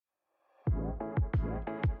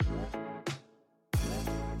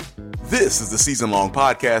This is the Season Long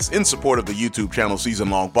Podcast in support of the YouTube channel Season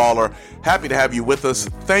Long Baller. Happy to have you with us.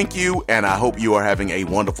 Thank you, and I hope you are having a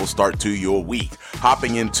wonderful start to your week.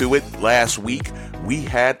 Hopping into it, last week we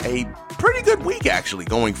had a pretty good week actually,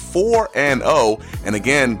 going 4-0. And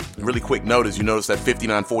again, really quick note, as you noticed that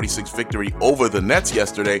 59-46 victory over the Nets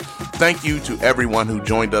yesterday. Thank you to everyone who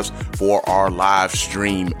joined us for our live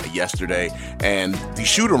stream yesterday and the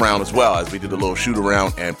shoot around as well, as we did a little shoot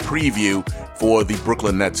around and preview for the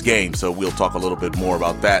Brooklyn Nets game. So we'll talk a little bit more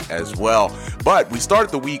about that as well. But we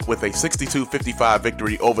started the week with a 62-55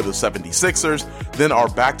 victory over the 76ers. Then our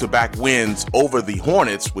back-to-back wins over the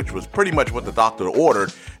Hornets, which was pretty much what the doctor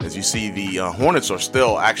ordered. As you see, the Hornets are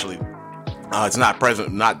still actually, it's not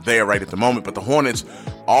there right at the moment, but the Hornets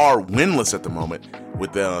are winless at the moment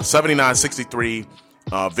with the 79-63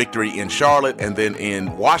 victory in Charlotte, and then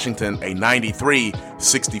in Washington, a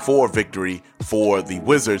 93-64 victory for the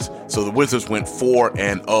Wizards. So the Wizards went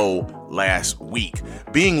 4-0 last week,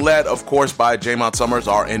 being led, of course, by Jamont Summers,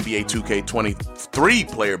 our NBA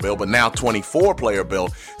 2K23 player bill, but now 24 player bill.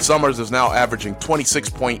 Summers is now averaging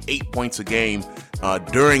 26.8 points a game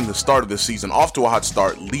during the start of the season, off to a hot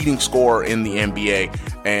start, leading scorer in the NBA,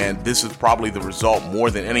 and this is probably the result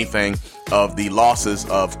more than anything of the losses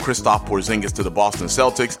of Kristaps Porzingis to the Boston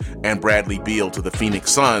Celtics and Bradley Beal to the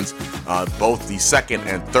Phoenix Suns, both the second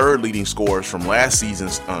and third leading scorers from last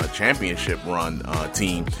season's championship run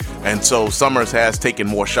team. And so Summers has taken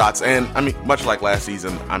more shots, and I mean, much like last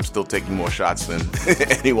season, I'm still taking more shots than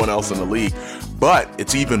anyone else in the league, but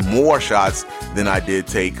it's even more shots than I did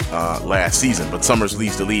take last season. But Summers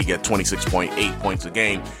leads the league at 26.8 points a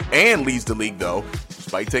game, and leads the league, though,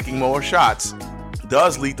 despite taking more shots,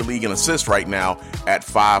 does lead the league in assists right now at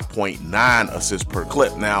 5.9 assists per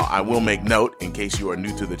clip. Now, I will make note, in case you are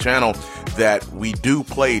new to the channel, that we do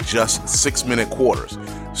play just 6-minute quarters.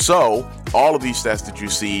 So all of these stats that you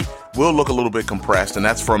see will look a little bit compressed, and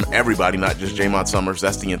that's from everybody, not just Jamont Summers.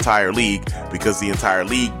 That's the entire league, because the entire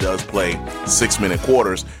league does play 6-minute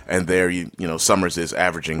quarters, and there, you know, Summers is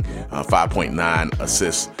averaging 5.9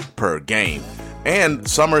 assists per game. And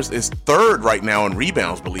Summers is third right now in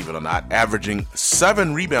rebounds, believe it or not, averaging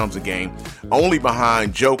 7 rebounds a game, only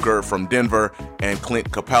behind Joker from Denver and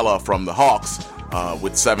Clint Capella from the Hawks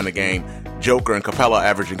with 7 a game. Joker and Capella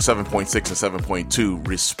averaging 7.6 and 7.2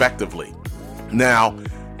 respectively. Now,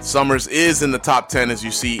 Summers is in the top 10, as you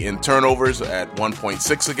see, in turnovers at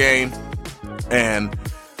 1.6 a game. And,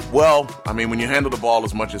 well, I mean, when you handle the ball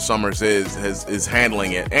as much as Summers is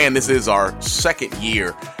handling it, and this is our second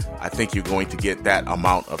year, I think you're going to get that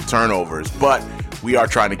amount of turnovers, but we are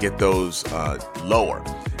trying to get those lower.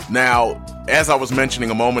 Now, as I was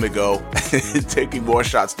mentioning a moment ago, taking more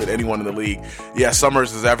shots than anyone in the league, yeah,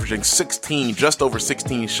 Summers is averaging just over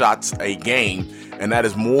 16 shots a game, and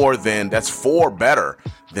that's 4 better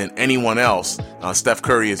than anyone else. Steph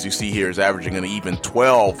Curry, as you see here, is averaging an even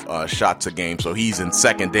 12 shots a game, so he's in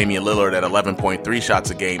second. Damian Lillard at 11.3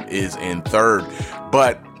 shots a game is in third,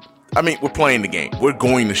 but I mean, we're playing the game. We're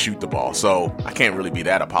going to shoot the ball, so I can't really be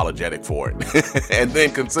that apologetic for it. And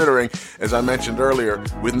then considering, as I mentioned earlier,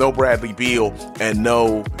 with no Bradley Beal and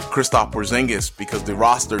no Kristaps Porzingis, because the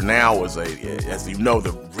roster now is as you know,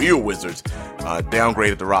 the real Wizards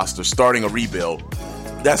downgraded the roster, starting a rebuild.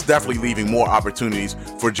 That's definitely leaving more opportunities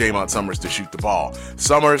for Jamont Summers to shoot the ball.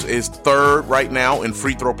 Summers is third right now in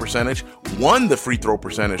free throw percentage, won the free throw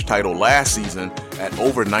percentage title last season at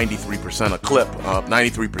over 93% a clip,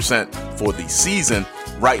 93% for the season.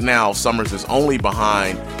 Right now, Summers is only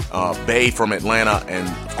behind Bey from Atlanta and,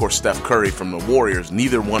 of course, Steph Curry from the Warriors.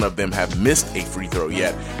 Neither one of them have missed a free throw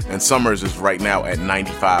yet, and Summers is right now at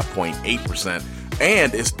 95.8%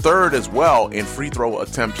 and is third as well in free throw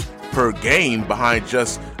attempts per game, behind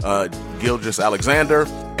just Gilgeous-Alexander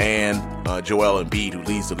and Joel Embiid, who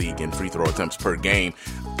leads the league in free throw attempts per game.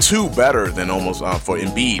 2 better than for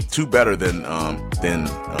Embiid, 2 better than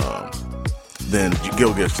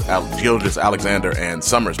Gilgeous-Alexander and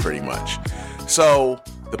Summers, pretty much. So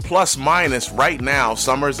the plus minus right now,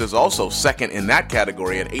 Summers is also second in that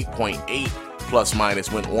category at 8.8 plus minus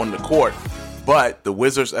when on the court. But the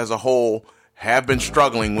Wizards as a whole have been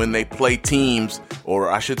struggling when they play teams,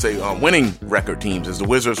 or I should say winning record teams, as the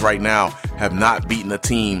Wizards right now have not beaten a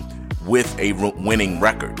team with a winning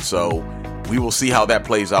record. So we will see how that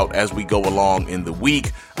plays out as we go along in the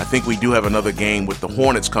week. I think we do have another game with the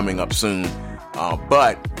Hornets coming up soon,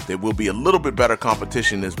 but there will be a little bit better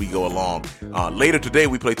competition as we go along. Later today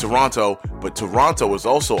we play Toronto, but Toronto is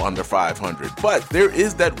also under 500. But there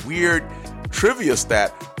is that weird trivia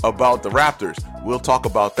stat about the Raptors. We'll talk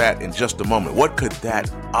about that in just a moment. What could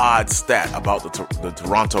that odd stat about the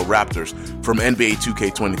Toronto Raptors from NBA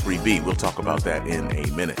 2K23 be? We'll talk about that in a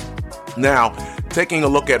minute. Now, taking a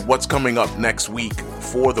look at what's coming up next week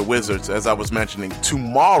for the Wizards, as I was mentioning, later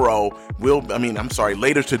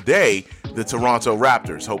today, the Toronto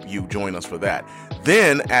Raptors. Hope you join us for that.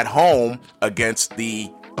 Then at home against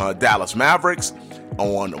the Dallas Mavericks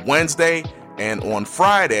on Wednesday, and on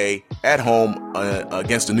Friday at home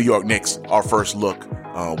against the New York Knicks, our first look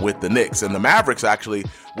with the Knicks. And the Mavericks actually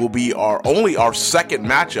will be our second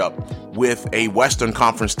matchup with a Western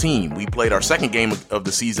Conference team. We played our second game of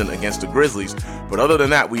the season against the Grizzlies, but other than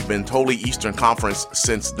that, we've been totally Eastern Conference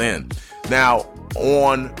since then. Now,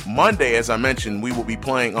 on Monday, as I mentioned, we will be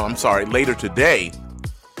playing, later today,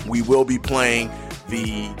 we will be playing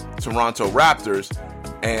the Toronto Raptors.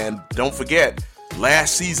 And don't forget,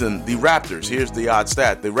 last season, the Raptors, here's the odd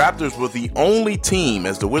stat, the Raptors were the only team,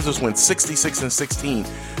 as the Wizards went 66-16,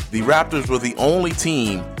 the Raptors were the only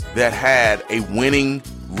team that had a winning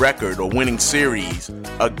record or winning series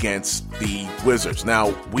against the Wizards.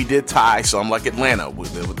 Now, we did tie some like Atlanta. We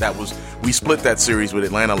split that series with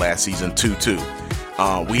Atlanta last season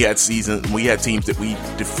 2-2. We had teams that we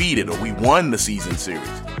defeated or we won the season series.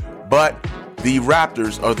 But the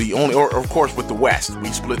Raptors are the only, or of course with the West, we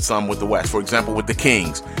split some with the West. For example, with the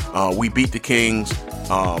Kings, we beat the Kings.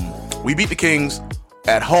 We beat the Kings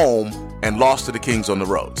at home and lost to the Kings on the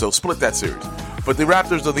road. So split that series. But the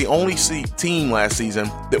Raptors are the only team last season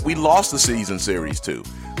that we lost the season series to.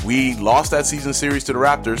 We lost that season series to the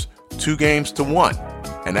Raptors 2-1.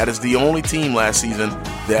 And that is the only team last season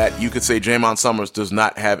that you could say Draymond Summers does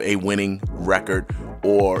not have a winning record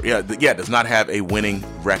does not have a winning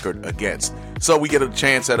record against. So we get a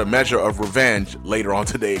chance at a measure of revenge later on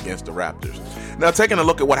today against the Raptors. Now, taking a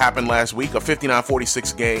look at what happened last week, a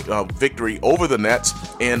 59-46 game victory over the Nets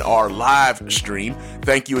in our live stream.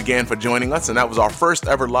 Thank you again for joining us, and that was our first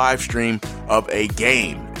ever live stream of a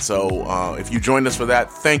game. So if you joined us for that,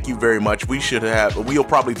 thank you very much. We'll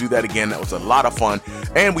probably do that again. That was a lot of fun,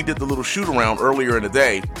 and we did the little shoot around earlier in the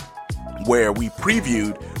day, where we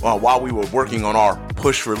previewed while we were working on our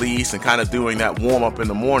push release and kind of doing that warm up in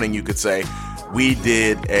the morning, you could say. We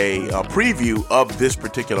did a preview of this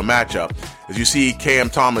particular matchup. As you see, Cam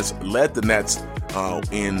Thomas led the Nets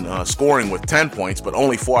in scoring with 10 points, but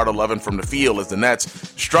only 4 out of 11 from the field, as the Nets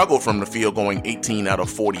struggled from the field, going 18 out of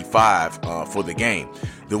 45 for the game.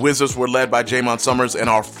 The Wizards were led by Draymond Summers in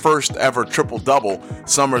our first ever triple-double.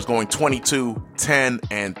 Summers going 22, 10,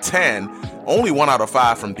 and 10. Only 1 out of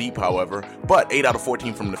 5 from deep, however, but 8 out of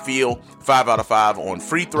 14 from the field, 5 out of 5 on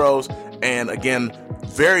free throws, and again,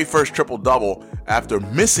 very first triple-double after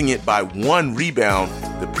missing it by 1 rebound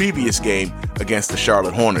the previous game against the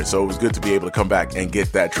Charlotte Hornets. So it was good to be able to come back and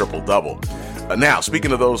get that triple-double. Now,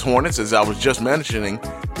 speaking of those Hornets, as I was just mentioning,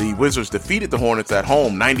 the Wizards defeated the Hornets at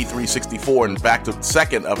home 93-64 and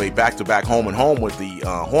second of a back-to-back home and home with the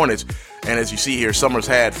Hornets. And as you see here, Summers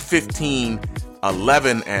had 15,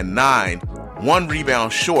 11, and 9, 1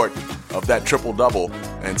 rebound short of that triple-double,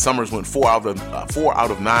 and Summers went 4 out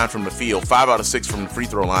of 9 from the field, 5 out of 6 from the free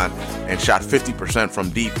throw line, and shot 50% from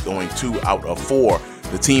deep, going 2 out of 4.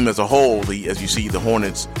 The team as a whole, as you see, the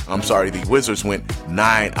Wizards went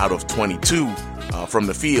 9 out of 22 from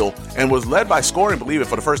the field, and was led by scoring, believe it,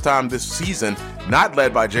 for the first time this season, not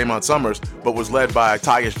led by Draymond Summers, but was led by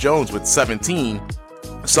Tyus Jones with 17.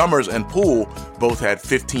 Summers and Poole both had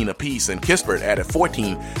 15 apiece, and Kispert added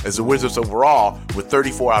 14, as the Wizards overall with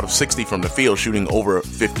 34 out of 60 from the field, shooting over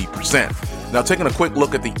 50%. Now, taking a quick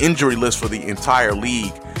look at the injury list for the entire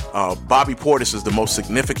league, Bobby Portis is the most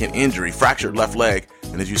significant injury, fractured left leg,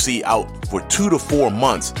 and as you see, out for 2 to 4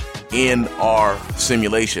 months in our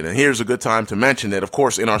simulation. And here's a good time to mention that, of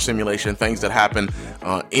course, in our simulation, things that happen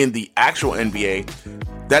in the actual NBA,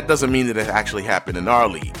 that doesn't mean that it actually happened in our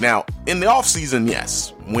league. Now, in the offseason,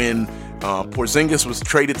 yes, when Porzingis was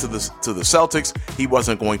traded to the Celtics, he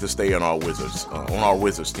wasn't going to stay on our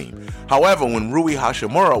Wizards team. However, when Rui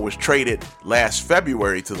Hachimura was traded last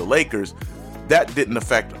February to the Lakers, that didn't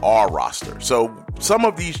affect our roster. So some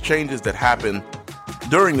of these changes that happen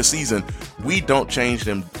during the season, we don't change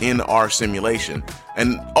them in our simulation,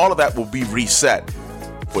 and all of that will be reset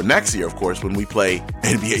for next year, of course, when we play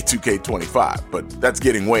NBA 2K25, but that's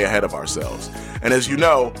getting way ahead of ourselves. And as you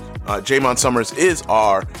know, Draymond Summers is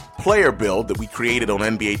our player build that we created on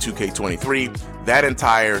NBA 2K23. That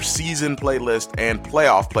entire season playlist and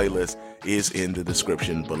playoff playlist is in the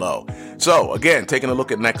description below. So again, taking a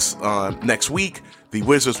look at next week, the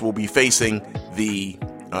Wizards will be facing the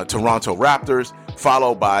Toronto Raptors,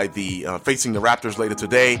 followed by facing the Raptors later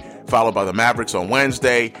today, followed by the Mavericks on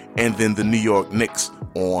Wednesday, and then the New York Knicks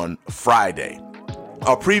on Friday.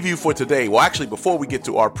 Our preview for today, well, actually, before we get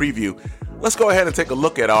to our preview, let's go ahead and take a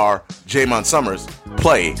look at our Draymond Summers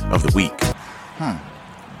play of the week.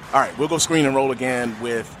 All right, we'll go screen and roll again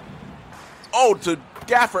with, to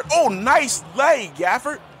Gafford. Oh, nice lay,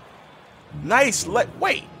 Gafford. Nice lay.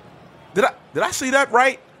 Wait, did I see that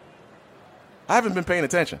right? I haven't been paying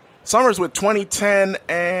attention. Summers with 20, 10,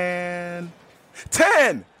 and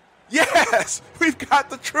 10. Yes, we've got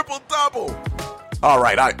the triple-double. All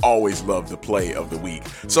right, I always love the play of the week.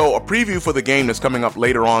 So a preview for the game that's coming up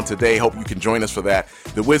later on today. Hope you can join us for that.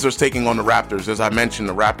 The Wizards taking on the Raptors. As I mentioned,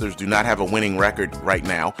 the Raptors do not have a winning record right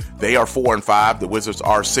now. They are 4-5. The Wizards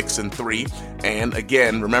are 6-3. And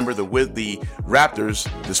again, remember the Raptors,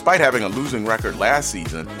 despite having a losing record last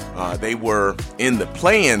season, they were in the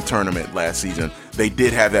play-in tournament last season. They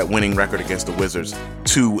did have that winning record against the Wizards,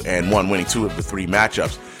 2-1, winning 2 of the 3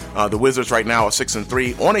 matchups. The Wizards right now are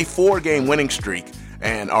 6-3 on a 4-game winning streak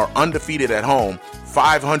and are undefeated at home,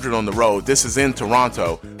 500 on the road. This is in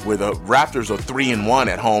Toronto, where the Raptors are 3-1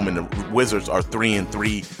 at home and the Wizards are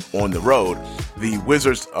 3-3 on the road. The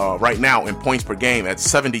Wizards right now in points per game at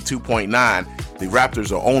 72.9. The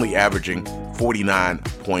Raptors are only averaging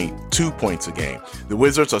 49.2 points a game. The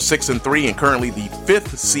Wizards are 6-3 and currently the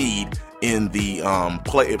 5th seed in the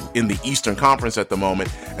in the Eastern Conference at the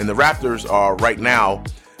moment, and the Raptors are right now.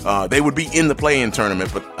 They would be in the play-in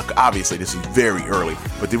tournament, but obviously this is very early.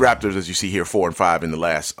 But the Raptors, as you see here, 4-5 in the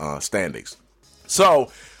last standings.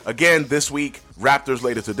 So, again, this week, Raptors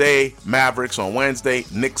later today, Mavericks on Wednesday,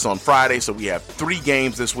 Knicks on Friday. So we have 3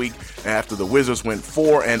 games this week after the Wizards went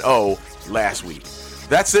 4-0 last week.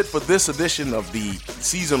 That's it for this edition of the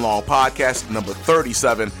Season Long Podcast, number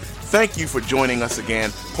 37. Thank you for joining us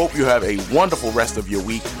again. Hope you have a wonderful rest of your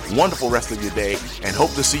week, wonderful rest of your day, and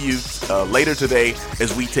hope to see you later today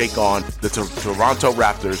as we take on the Toronto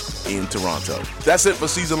Raptors in Toronto. That's it for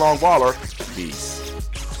Season Long Baller. Peace.